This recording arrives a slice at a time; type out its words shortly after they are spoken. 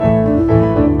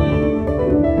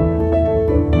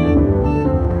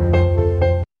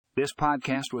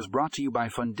podcast was brought to you by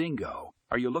Fundingo.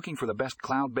 Are you looking for the best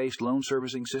cloud-based loan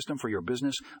servicing system for your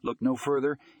business? Look no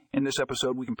further. In this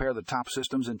episode, we compare the top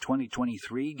systems in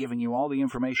 2023, giving you all the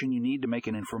information you need to make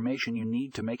an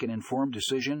informed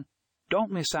decision.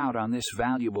 Don't miss out on this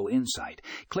valuable insight.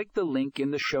 Click the link in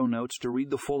the show notes to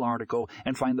read the full article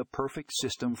and find the perfect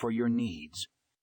system for your needs.